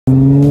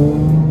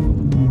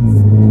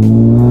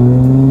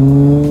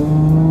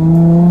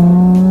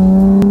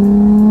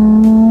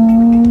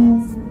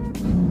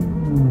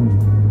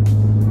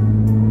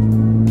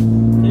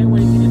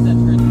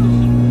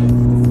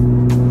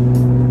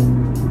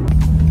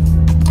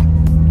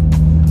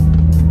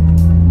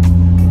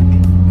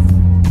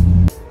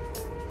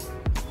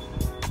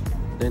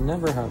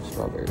never have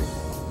strawberries.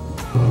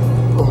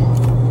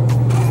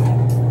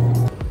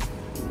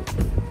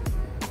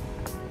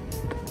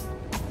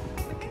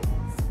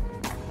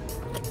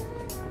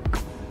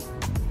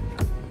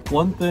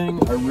 One thing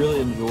I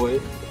really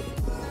enjoy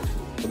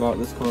about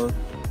this car,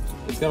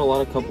 it's got a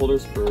lot of cup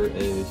holders for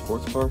a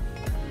sports car,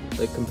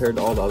 like compared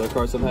to all the other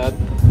cars I've had.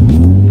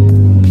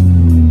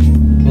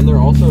 And they're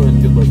also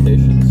in good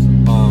locations.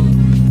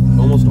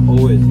 Almost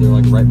always they're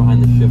like right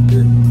behind the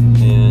shifter,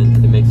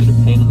 and it makes it a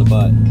pain in the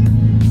butt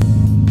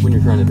when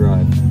you're trying to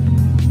drive.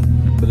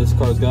 But this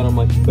car's got them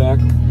like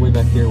way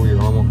back here where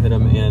your arm won't hit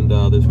them, and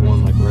there's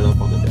one like right up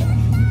on the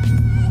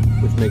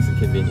dash, which makes it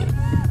convenient.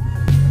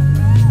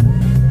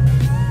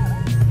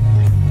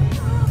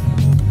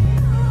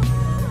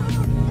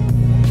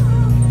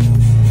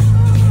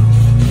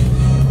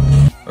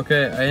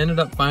 Okay, I ended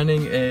up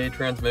finding a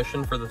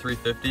transmission for the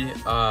 350.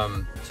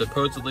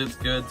 Supposedly it's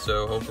good,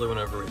 so hopefully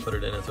whenever we put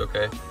it in, it's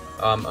okay.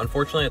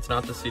 Unfortunately, it's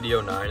not the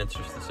CD09, it's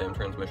just the same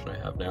transmission I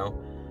have now.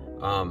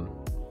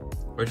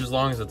 Which as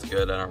long as it's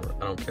good, I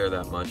don't care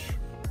that much.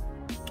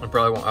 I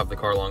probably won't have the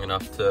car long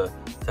enough to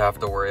have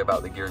to worry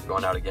about the gears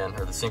going out again,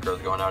 or the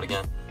synchros going out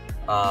again.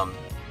 But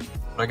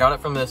I got it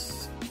from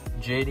this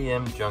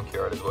JDM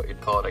junkyard is what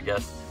you'd call it, I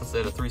guess.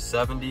 Instead of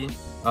 370,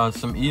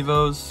 some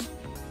Evos,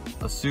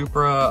 a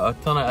Supra, a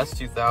ton of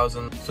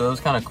S2000. So it was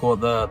kind of cool.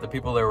 The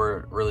people there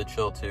were really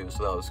chill too,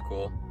 so that was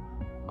cool.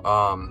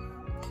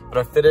 But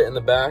I fit it in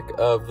the back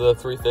of the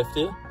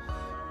 350.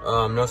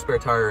 No spare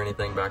tire or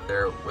anything back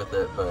there with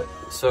it, but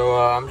so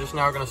I'm just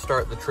now gonna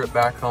start the trip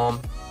back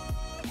home.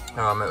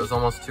 It was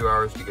almost 2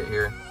 hours to get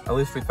here. At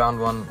least we found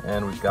one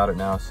and we've got it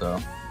now, so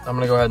I'm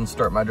gonna go ahead and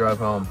start my drive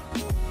home.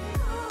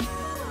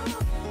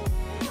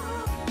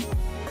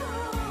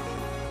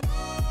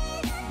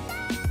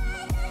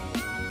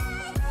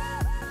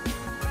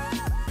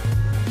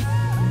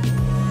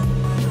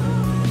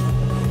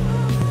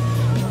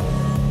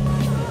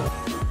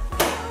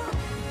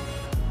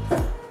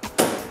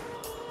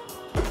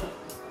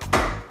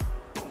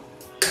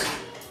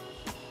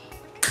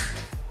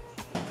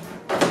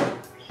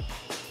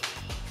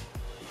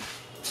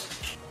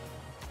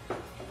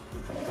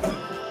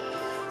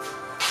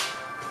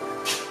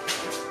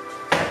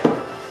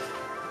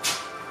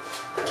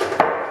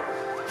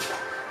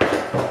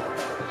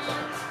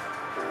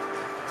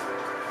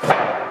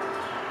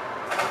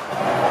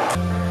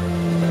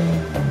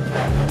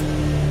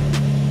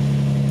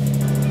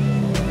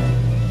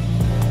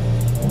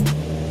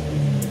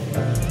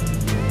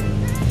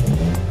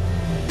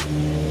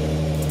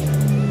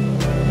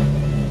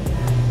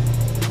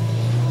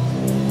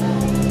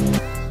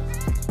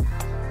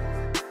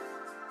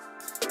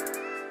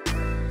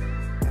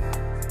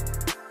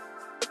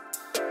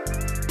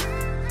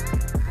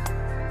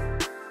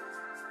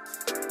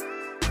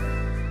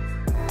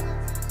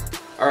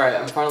 Alright,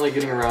 I'm finally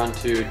getting around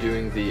to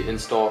doing the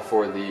install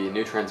for the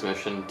new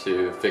transmission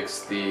to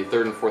fix the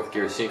 3rd and 4th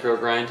gear synchro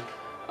grind.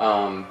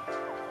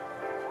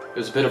 It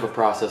was a bit of a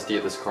process to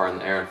get this car in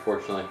the air,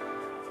 unfortunately,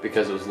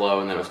 because it was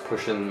low and then it was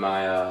pushing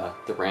my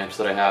the ramps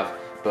that I have.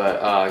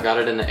 But I got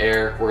it in the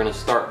air. We're going to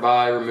start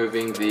by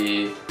removing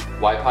the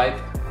Y pipe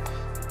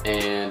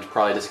and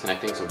probably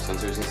disconnecting some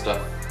sensors and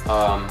stuff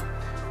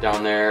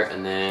down there,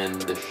 and then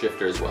the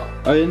shifter as well.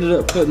 I ended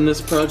up putting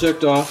this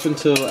project off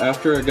until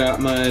after I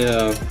got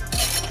my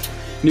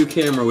new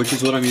camera, which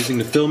is what I'm using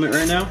to film it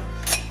right now.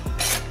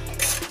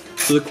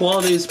 So the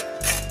quality is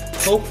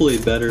hopefully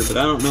better, but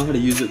I don't know how to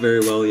use it very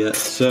well yet,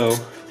 so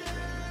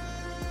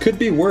could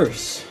be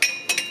worse.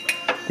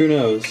 Who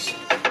knows?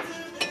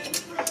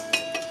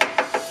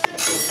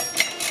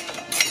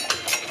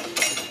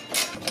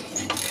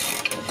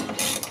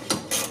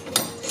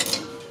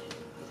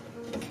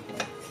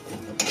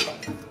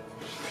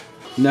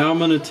 Now I'm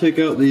gonna take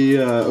out the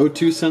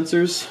O2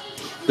 sensors.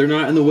 They're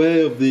not in the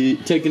way of the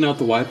taking out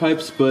the Y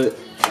pipes, but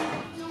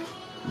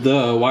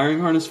the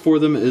wiring harness for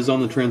them is on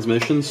the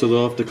transmission, so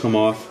they'll have to come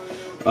off.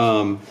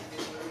 I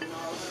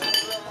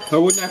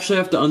wouldn't actually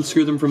have to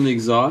unscrew them from the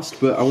exhaust,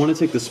 but I want to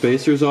take the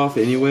spacers off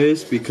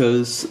anyways,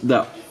 because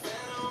that,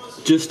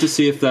 just to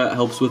see if that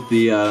helps with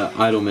the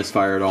idle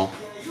misfire at all.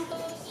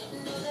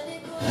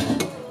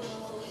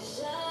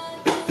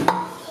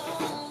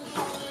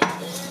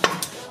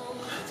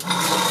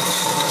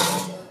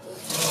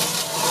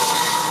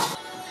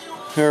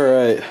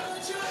 Alright,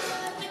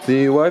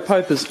 the Y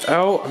pipe is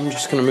out. I'm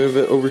just going to move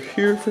it over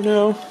here for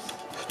now.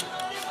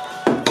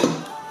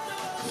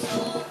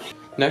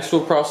 Next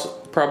will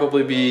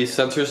probably be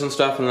sensors and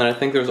stuff, and then I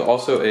think there's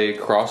also a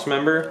cross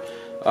member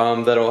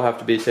that'll have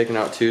to be taken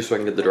out too, so I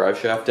can get the drive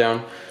shaft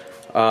down.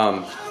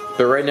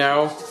 But right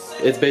now,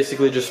 it's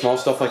basically just small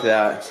stuff like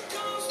that,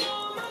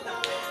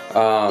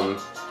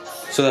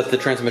 so that the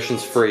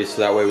transmission's free,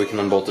 so that way we can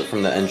unbolt it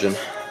from the engine.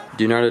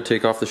 Do you know how to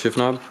take off the shift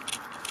knob?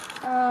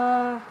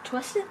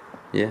 Twist it?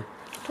 Yeah.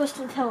 Twist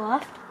it to the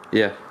left?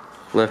 Yeah.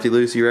 Lefty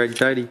loosey, righty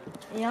tighty.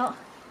 Yeah.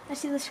 I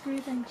see the screw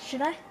thing.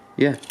 Should I?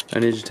 Yeah, I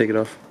need you to take it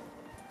off.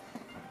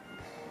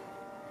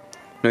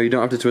 No, you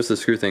don't have to twist the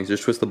screw things,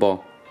 just twist the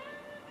ball.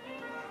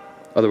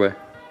 Other way.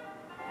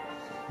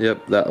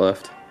 Yep, that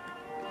left.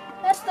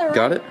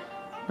 Got it?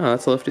 Oh,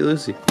 that's lefty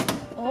loosey.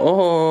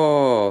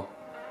 Oh.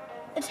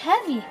 It's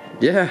heavy.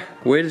 Yeah,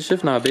 weighted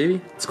shift knob,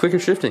 baby. It's quicker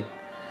shifting.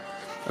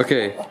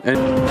 Okay, and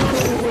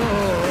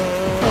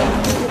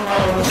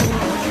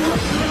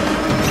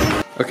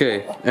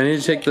okay, I need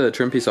to take the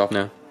trim piece off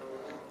now.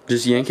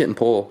 Just yank it and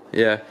pull.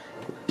 Yeah.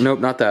 Nope,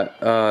 not that.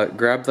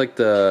 Grab like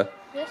the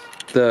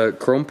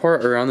chrome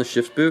part around the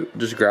shift boot.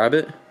 Just grab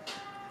it.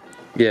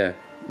 Yeah,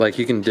 like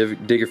you can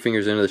dig your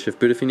fingers into the shift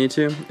boot if you need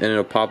to, and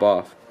it'll pop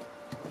off.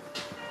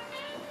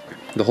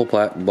 The whole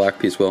black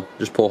piece will.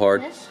 Just pull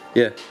hard.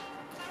 Yeah.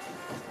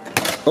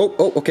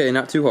 Oh, okay,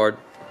 not too hard.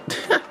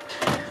 Did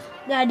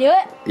I do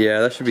it?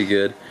 Yeah, that should be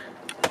good.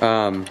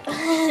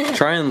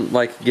 Try and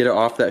like get it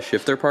off that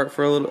shifter part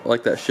for a little,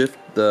 like that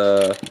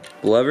the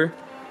lever.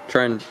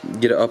 Try and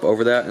get it up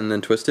over that and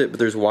then twist it. But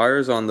there's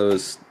wires on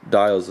those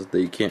dials that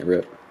you can't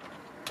rip.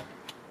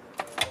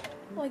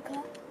 Like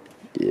that?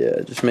 Yeah,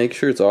 just make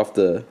sure it's off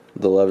the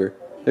lever.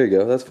 There you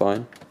go, that's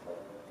fine.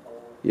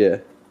 Yeah.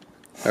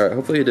 Alright,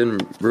 hopefully you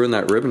didn't ruin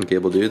that ribbon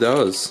cable, dude. That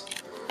was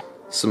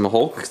some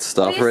Hulk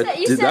stuff, right?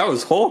 Dude, that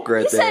was Hulk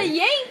right there. You said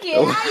yank it.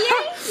 I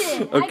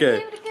yanked it.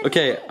 Okay.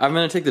 Okay, I'm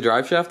gonna take the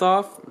drive shaft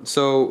off.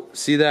 So,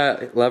 see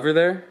that lever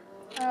there?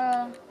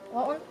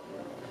 What one?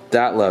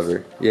 That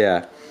lever,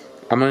 yeah.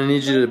 I'm gonna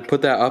need you to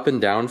put that up and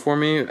down for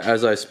me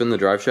as I spin the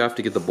drive shaft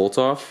to get the bolts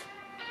off.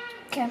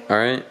 Okay.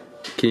 Alright,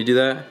 can you do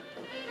that?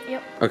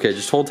 Yep. Okay,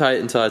 just hold tight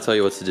until I tell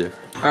you what to do.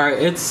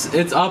 Alright,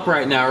 it's up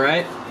right now,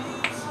 right?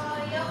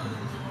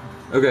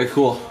 Okay,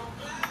 cool.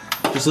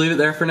 Just leave it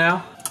there for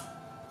now.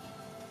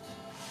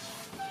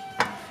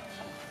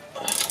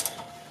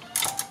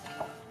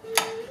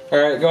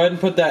 Alright, go ahead and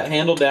put that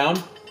handle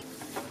down.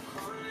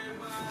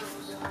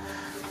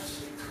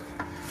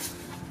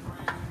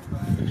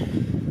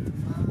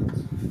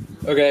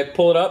 Okay,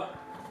 pull it up.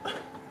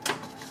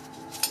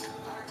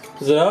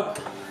 Is it up?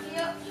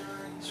 Yep.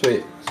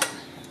 Sweet.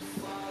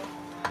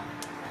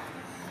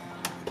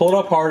 Pull it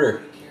up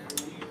harder.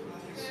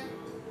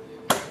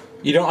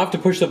 You don't have to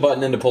push the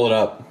button in to pull it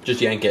up.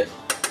 Just yank it.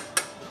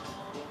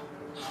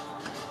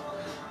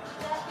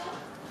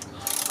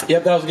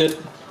 Yep, that was good.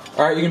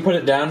 Alright, you can put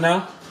it down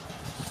now.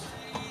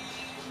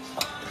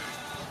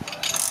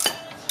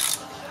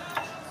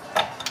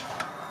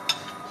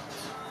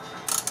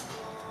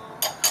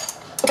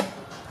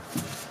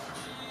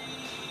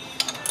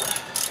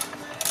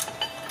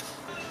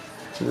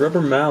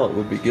 Rubber mallet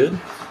would be good.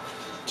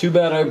 Too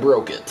bad I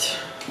broke it.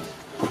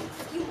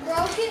 You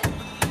broke it?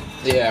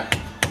 Yeah.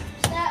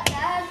 Is that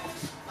bad?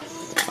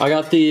 I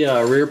got the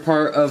rear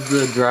part of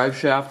the drive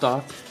shaft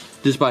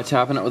off just by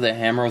tapping it with a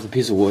hammer with a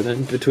piece of wood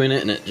in between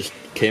it, and it just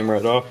came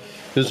right off.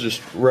 It was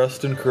just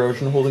rust and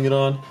corrosion holding it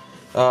on.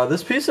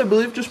 This piece I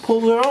believe just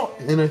pulled out,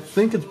 and I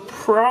think it's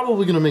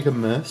probably gonna make a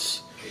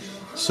mess.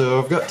 So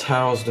I've got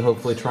towels to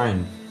hopefully try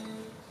and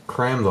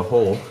cram the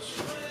hole.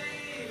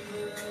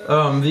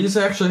 These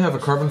actually have a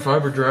carbon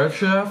fiber drive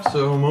shaft,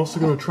 so I'm also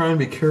going to try and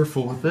be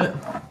careful with it.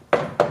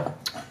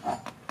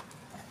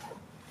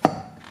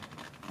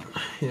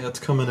 Yeah, it's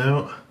coming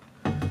out.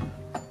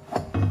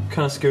 I'm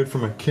kind of scared for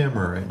my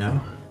camera right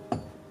now.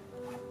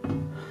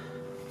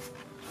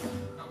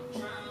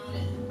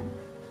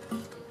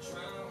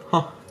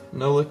 Huh,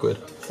 no liquid.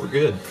 We're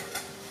good.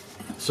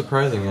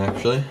 Surprising,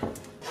 actually.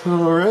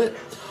 Alright.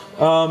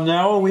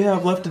 Now all we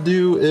have left to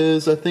do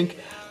is, I think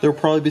there'll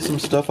probably be some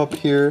stuff up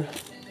here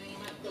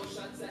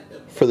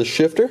for the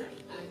shifter,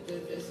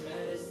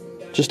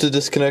 just to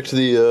disconnect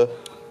the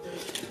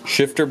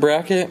shifter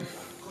bracket,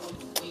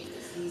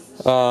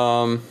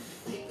 and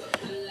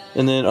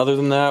then other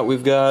than that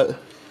we've got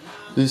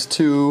these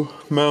two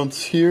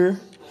mounts here,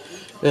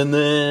 and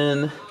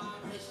then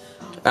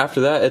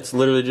after that it's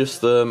literally just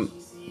the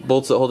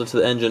bolts that hold it to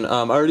the engine.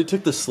 I already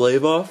took the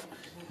slave off,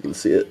 you can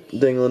see it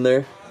dangling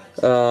there.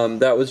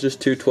 That was just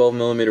two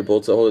 12mm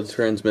bolts that hold the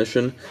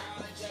transmission.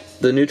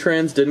 The new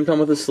trans didn't come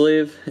with a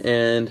slave,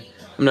 and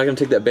I'm not going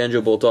to take that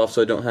banjo bolt off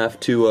so I don't have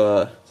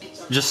to,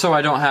 just so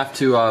I don't have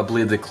to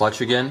bleed the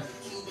clutch again.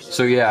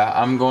 So yeah,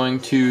 I'm going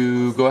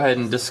to go ahead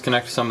and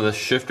disconnect some of the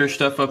shifter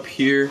stuff up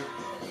here,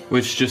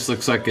 which just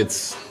looks like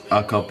it's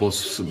a couple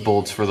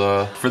bolts for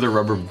the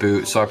rubber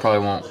boot, so I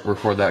probably won't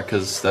record that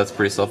because that's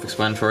pretty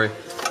self-explanatory.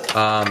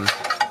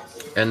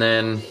 And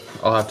then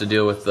I'll have to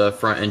deal with the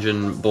front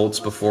engine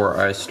bolts before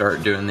I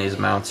start doing these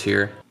mounts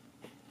here.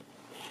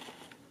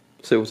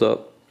 Say what's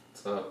up.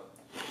 What's up?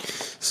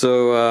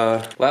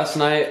 So last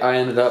night I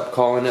ended up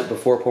calling it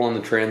before pulling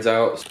the trans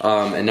out,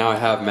 and now I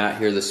have Matt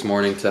here this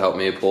morning to help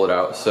me pull it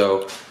out,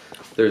 so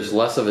there's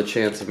less of a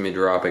chance of me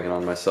dropping it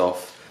on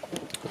myself.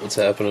 What's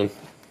happening?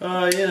 You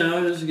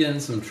know, just getting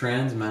some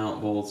trans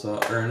mount bolts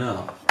off, or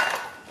no,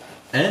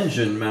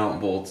 engine mount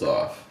bolts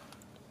off.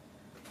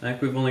 I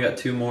think we've only got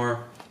two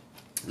more,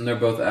 and they're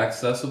both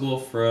accessible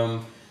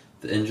from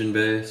the engine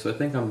bay, so I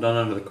think I'm done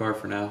under the car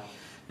for now,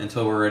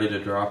 until we're ready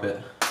to drop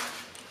it.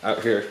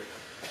 Out here.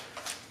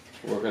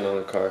 Working on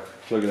the car.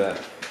 Look at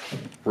that.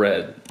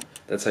 Red.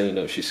 That's how you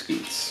know she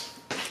scoots.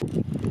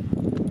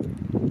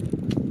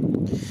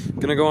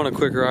 Gonna go on a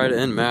quick ride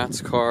in Matt's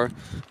car.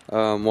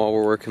 while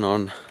we're working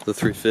on the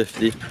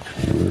 350.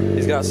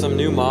 He's got some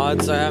new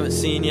mods I haven't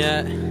seen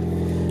yet,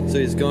 so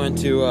he's going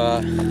to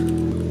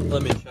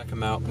let me check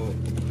him out,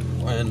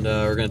 and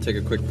we're gonna take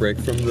a quick break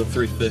from the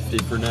 350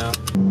 for now.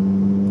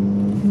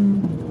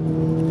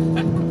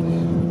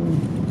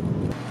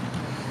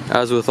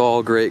 As with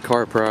all great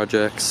car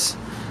projects,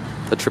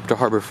 a trip to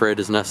Harbor Freight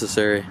is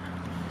necessary.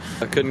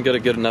 I couldn't get a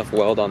good enough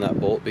weld on that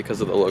bolt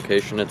because of the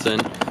location it's in.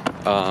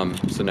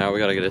 So now we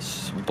gotta get a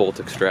bolt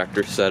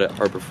extractor set at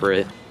Harbor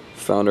Freight.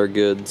 Found our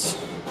goods.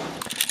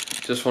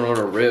 Just went on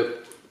a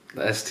rip.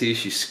 The ST,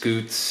 she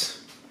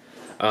scoots.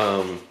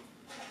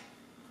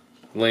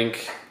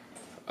 Link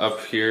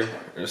up here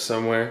or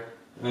somewhere.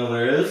 Oh,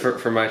 there is?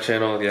 For my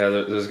channel, yeah,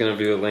 there's gonna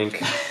be a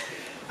link.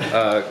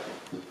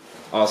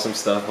 Awesome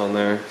stuff on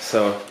there.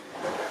 So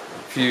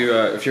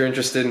if you're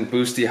interested in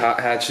boosty hot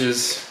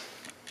hatches,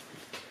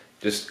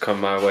 just come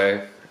my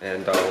way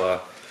and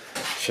I'll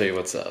show you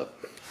what's up.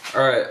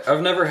 All right,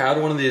 I've never had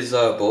one of these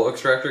bolt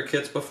extractor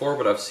kits before,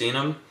 but I've seen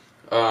them.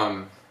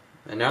 And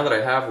now that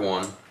I have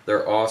one,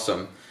 they're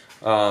awesome.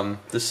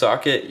 The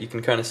socket, you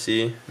can kind of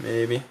see,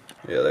 maybe.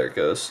 Yeah, there it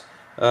goes.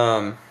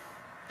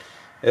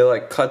 It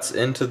like cuts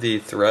into the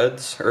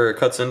threads, or it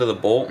cuts into the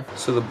bolt.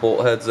 So the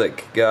bolt head's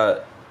like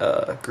got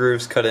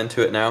grooves cut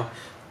into it now.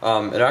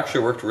 It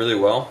actually worked really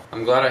well.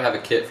 I'm glad I have a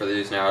kit for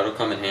these now. It'll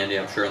come in handy,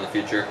 I'm sure, in the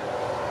future.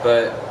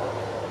 But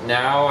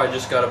now I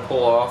just got to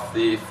pull off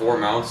the 4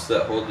 mounts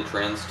that hold the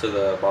trans to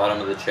the bottom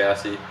of the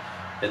chassis,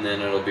 and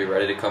then it'll be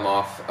ready to come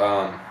off.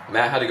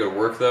 Matt had to go to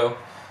work though,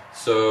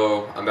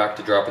 so I'm back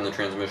to dropping the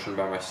transmission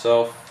by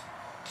myself,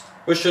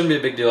 which shouldn't be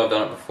a big deal. I've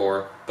done it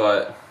before,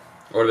 but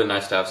it would have been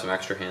nice to have some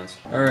extra hands.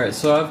 Alright,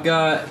 so I've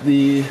got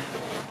the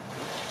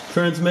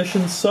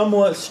transmission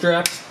somewhat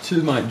strapped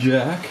to my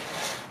jack,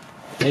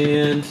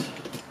 and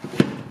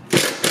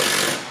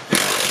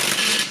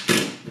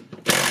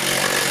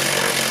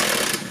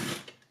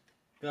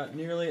got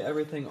nearly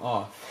everything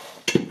off.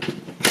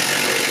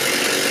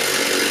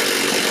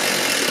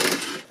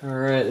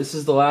 Alright, this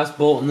is the last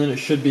bolt and then it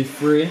should be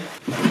free.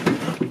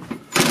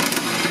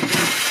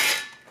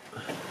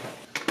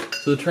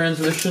 So the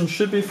transmission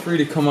should be free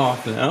to come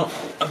off now.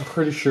 I'm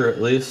pretty sure, at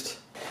least.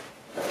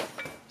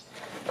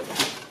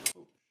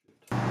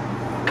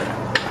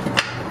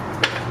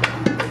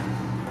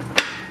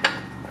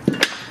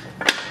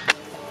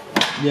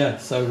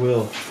 Yes, I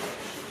will.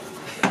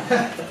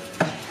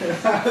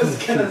 I was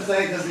gonna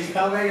say, does he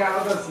come hang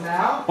out with us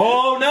now?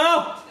 Oh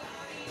no!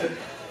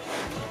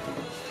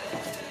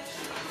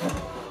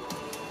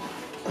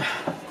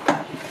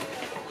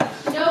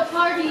 No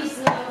parties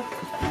though.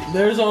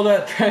 There's all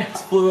that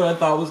trans fluid I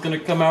thought was gonna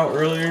come out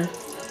earlier.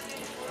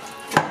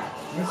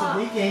 Where's it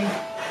leaking?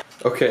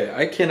 Okay,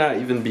 I cannot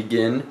even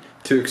begin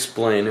to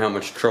explain how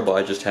much trouble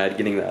I just had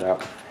getting that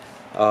out.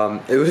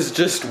 It was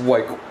just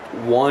like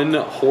one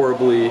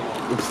horribly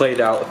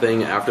played out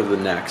thing after the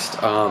next.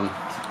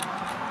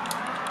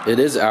 It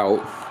is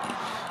out,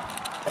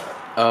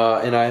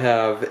 and I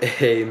have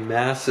a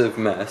massive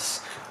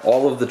mess.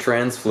 All of the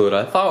trans fluid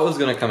I thought was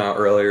going to come out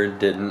earlier,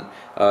 didn't.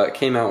 It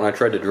came out when I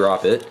tried to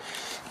drop it.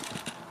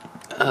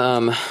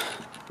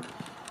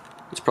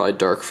 It's probably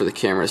dark for the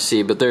camera to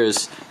see, but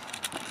there's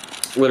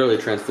literally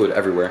trans fluid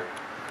everywhere.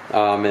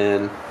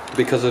 And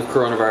because of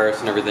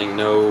coronavirus and everything,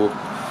 no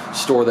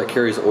store that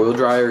carries oil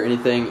dry or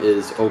anything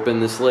is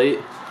open this late.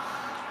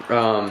 So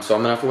I'm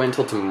gonna have to wait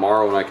until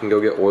tomorrow when I can go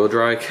get oil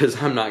dry,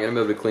 because I'm not gonna be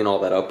able to clean all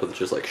that up with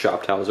just like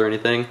shop towels or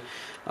anything.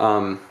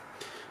 But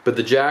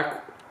the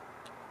jack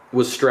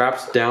was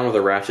strapped down with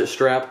a ratchet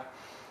strap.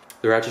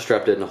 The ratchet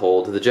strap didn't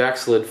hold. The jack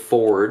slid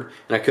forward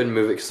and I couldn't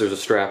move it because there's a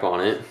strap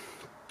on it.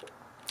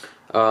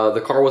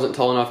 The car wasn't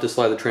tall enough to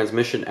slide the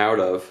transmission out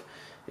of,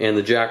 and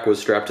the jack was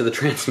strapped to the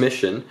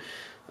transmission.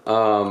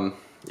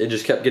 It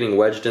just kept getting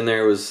wedged in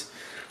there. It was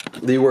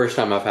the worst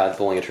time I've had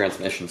pulling a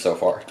transmission so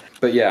far.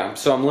 But yeah,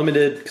 so I'm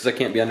limited because I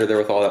can't be under there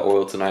with all that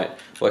oil tonight.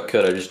 Well, I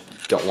could, I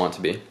just don't want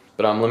to be.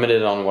 But I'm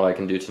limited on what I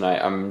can do tonight.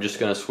 I'm just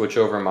gonna switch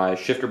over my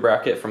shifter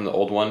bracket from the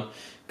old one,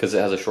 because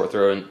it has a short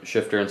throw and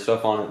shifter and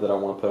stuff on it that I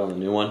want to put on the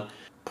new one.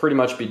 Pretty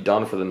much be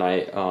done for the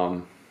night,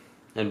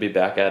 and be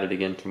back at it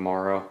again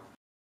tomorrow.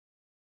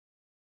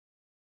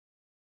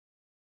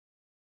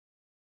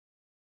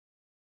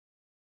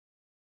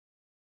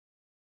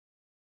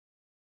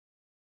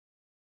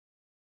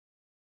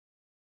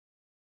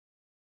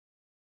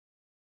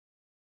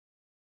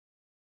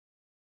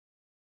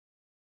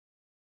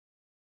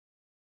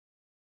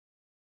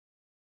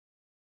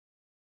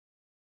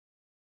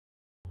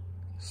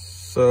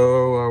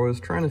 So I was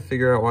trying to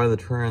figure out why the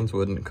trans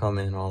wouldn't come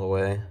in all the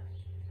way.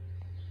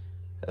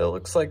 It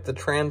looks like the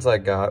trans I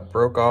got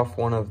broke off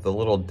one of the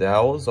little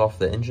dowels off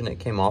the engine it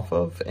came off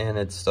of, and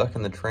it's stuck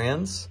in the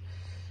trans.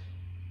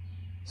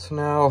 So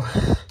now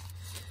I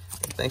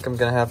think I'm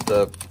gonna have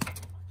to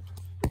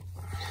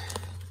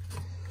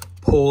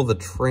pull the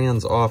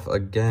trans off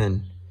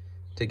again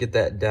to get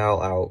that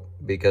dowel out,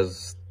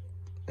 because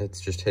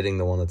it's just hitting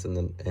the one that's in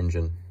the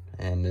engine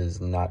and is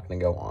not gonna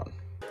go on.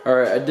 All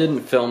right, I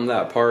didn't film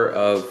that part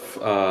of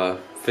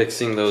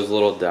fixing those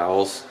little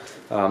dowels.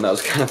 That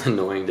was kind of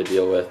annoying to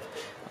deal with.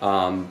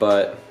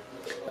 But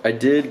I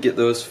did get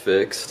those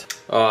fixed.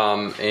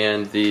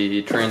 And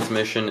the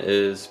transmission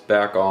is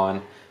back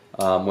on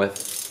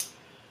with,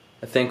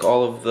 I think,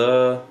 all of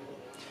the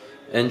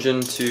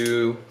engine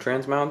to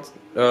trans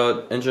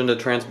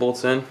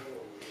bolts in.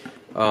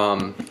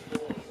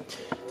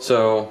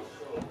 So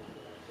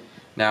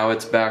now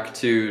it's back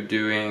to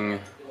doing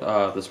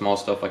the small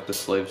stuff like the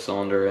slave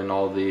cylinder and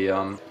all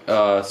the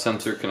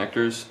sensor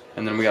connectors,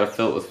 and then we got to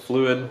fill it with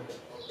fluid.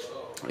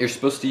 You're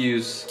supposed to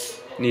use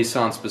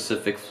Nissan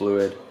specific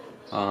fluid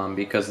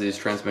because these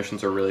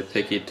transmissions are really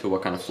picky to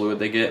what kind of fluid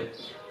they get.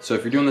 So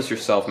if you're doing this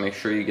yourself, make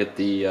sure you get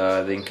the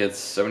I think it's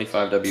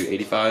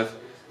 75W85.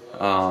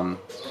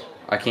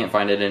 I can't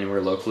find it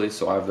anywhere locally,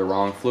 so I have the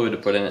wrong fluid to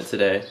put in it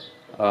today.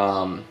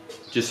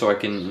 Just so I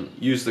can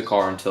use the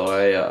car until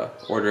I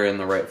order in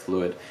the right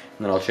fluid,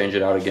 and then I'll change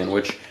it out again,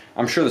 which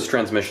I'm sure this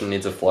transmission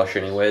needs a flush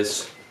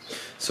anyways,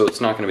 so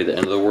it's not going to be the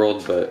end of the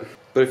world, but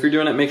if you're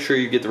doing it, make sure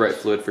you get the right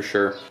fluid for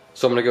sure.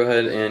 So I'm going to go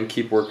ahead and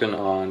keep working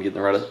on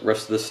getting the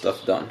rest of this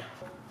stuff done.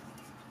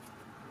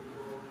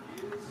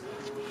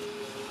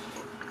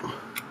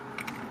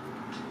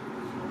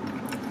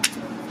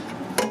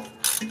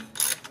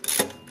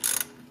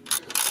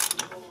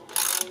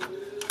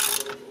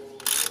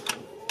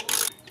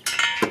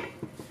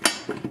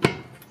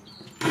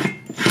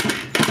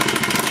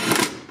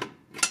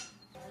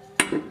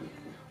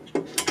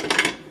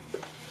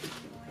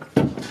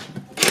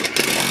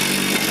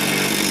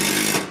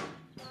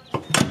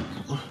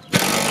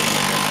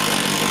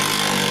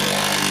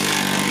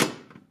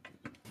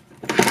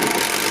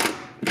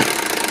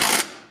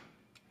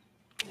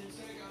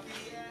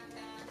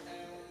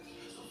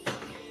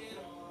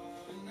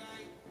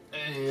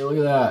 Hey, look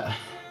at that.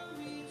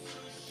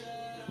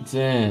 It's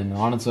in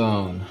on its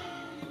own.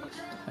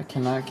 I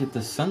cannot get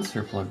the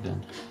sensor plugged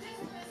in.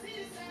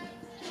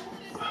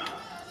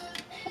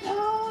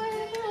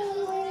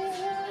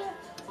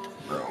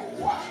 Bro.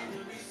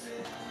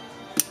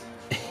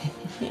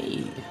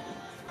 Hey.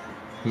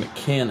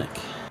 Mechanic.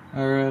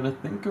 Alright, I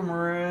think I'm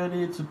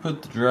ready to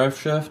put the drive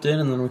shaft in,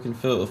 and then we can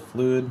fill it with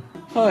fluid.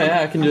 Oh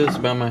yeah, I can do this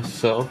by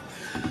myself.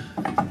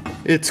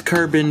 It's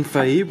carbon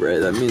fiber,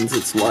 that means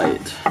it's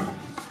light.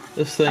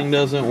 This thing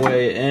doesn't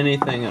weigh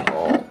anything at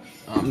all.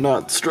 I'm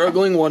not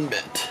struggling one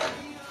bit.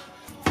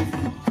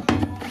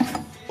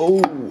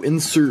 Oh,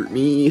 insert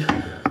me.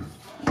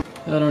 I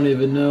don't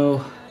even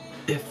know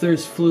if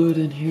there's fluid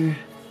in here,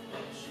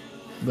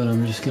 but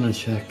I'm just gonna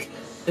check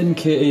in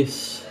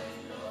case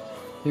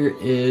there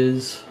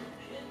is,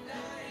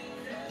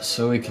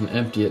 so we can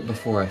empty it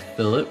before I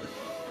fill it.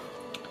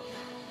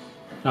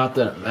 Not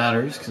that it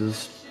matters,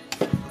 because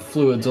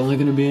fluid's only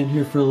gonna be in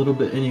here for a little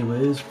bit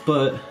anyways,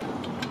 but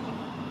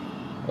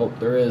oh,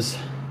 there is.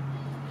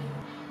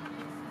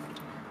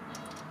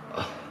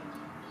 Oh,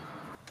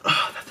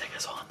 that thing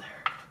is on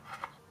there.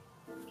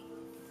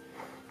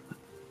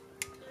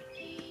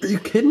 Are you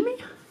kidding me?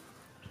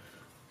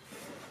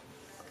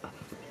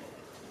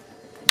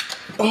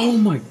 Oh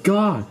my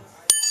god.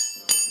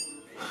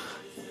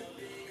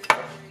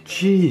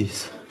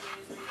 Jeez.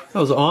 That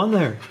was on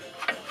there.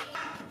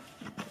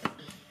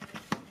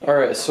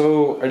 Alright,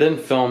 so I didn't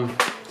film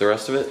the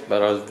rest of it,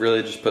 but I was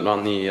really just putting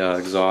on the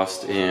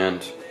exhaust,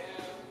 and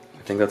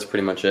I think that's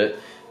pretty much it.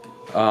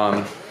 So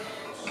I'm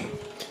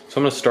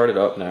going to start it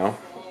up now.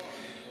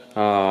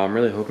 I'm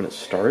really hoping it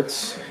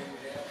starts.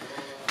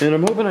 And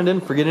I'm hoping I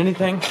didn't forget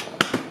anything,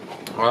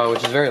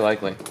 which is very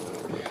likely.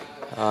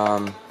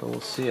 But we'll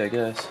see, I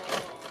guess.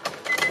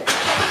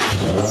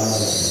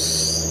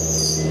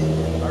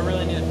 I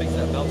really need to fix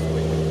that belt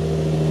squeak.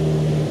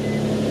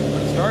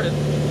 But it started.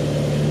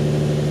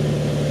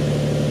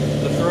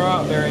 The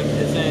throwout bearing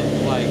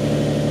isn't like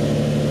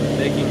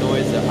making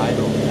noise at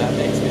idle. That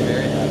makes me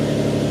very happy.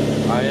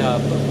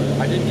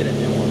 I didn't get a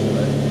new one,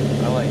 but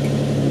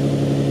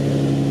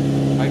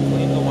I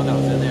cleaned the one that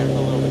was in there and put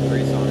a little bit of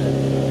grease on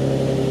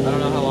it. I don't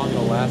know how long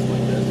it'll last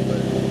like this, but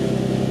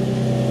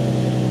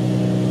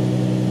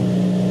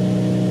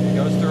it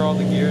goes through all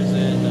the gears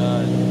and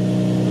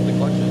put the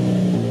clutch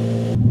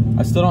in.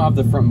 I still don't have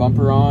the front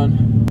bumper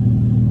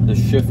on, the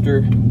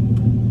shifter,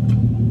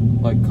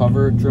 like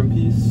cover trim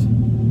piece,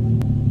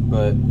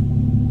 but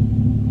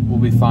we'll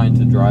be fine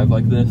to drive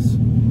like this.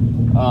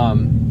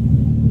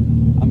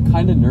 I'm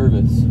kind of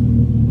nervous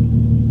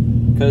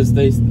because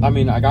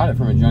I got it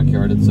from a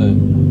junkyard. It's a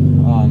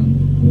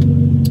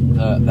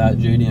that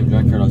JDM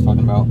junkyard I was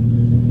talking about,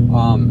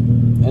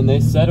 and they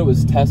said it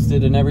was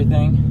tested and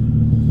everything,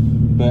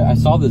 but I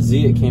saw the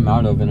Z it came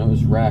out of and it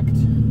was wrecked.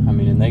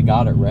 And they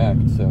got it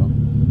wrecked, so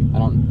I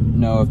don't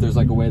know if there's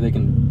like a way they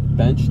can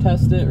bench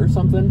test it or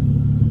something.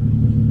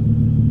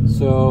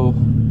 So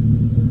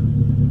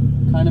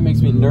kind of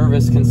makes me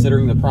nervous,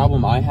 considering the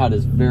problem I had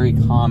is very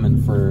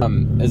common for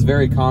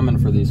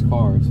these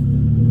cars.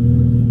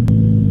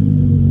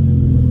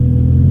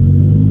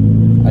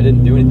 I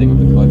didn't do anything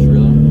with the clutch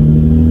really.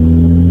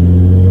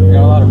 I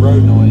got a lot of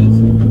road noise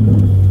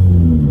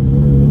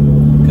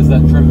because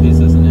that trim piece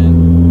isn't in.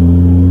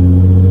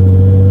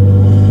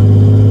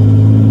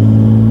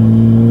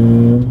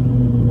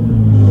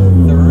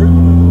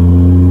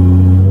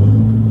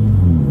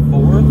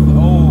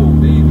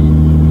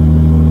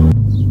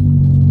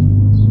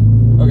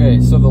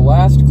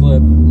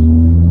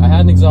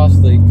 had an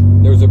exhaust leak.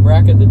 There was a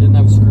bracket that didn't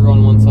have a screw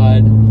on one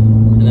side,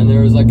 and then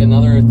there was like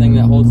another thing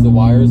that holds the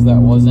wires that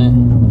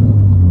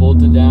wasn't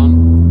bolted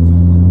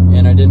down,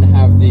 and I didn't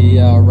have the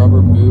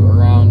rubber boot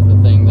around the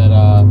thing that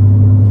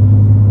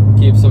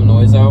keeps some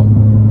noise out.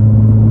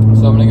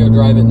 So I'm gonna go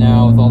drive it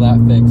now with all that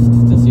fixed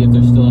to see if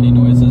there's still any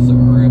noises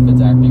or if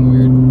it's acting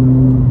weird.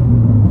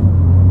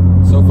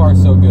 So far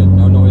so good,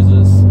 no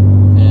noises,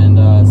 and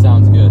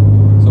sounds good.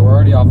 So we're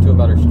already off to a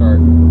better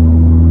start.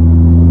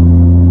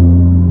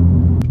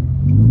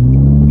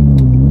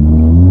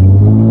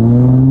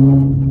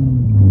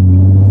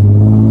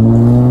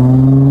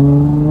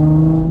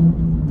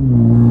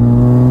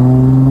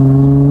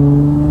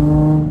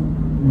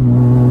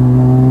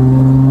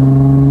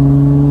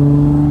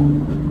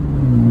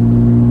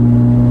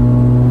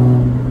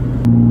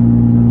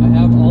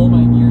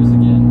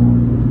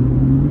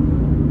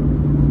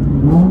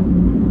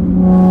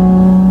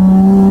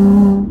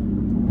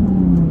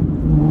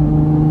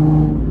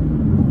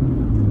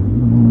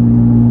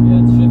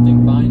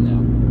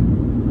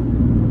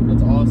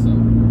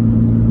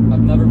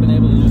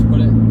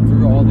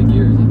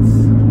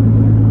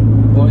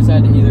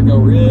 Had to either go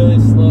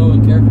really slow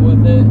and careful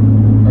with it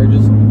or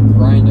just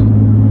grind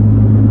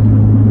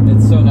them.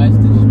 It's so nice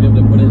to just be able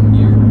to put it in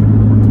gear.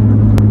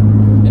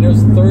 And it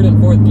was third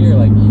and fourth gear,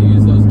 like you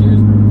use those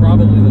gears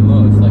probably the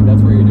most. Like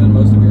that's where you're doing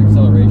most of your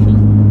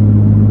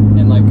acceleration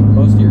and like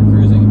most of your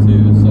cruising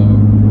too. So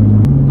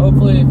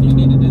hopefully if you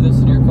need to do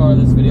this in your car,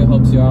 this video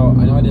helps you out.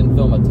 I know I didn't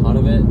film a ton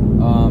of it,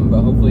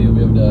 but hopefully you'll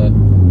be able to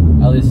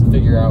at least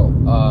figure out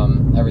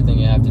everything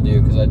you have to do,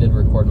 because I did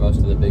record most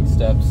of the big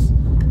steps.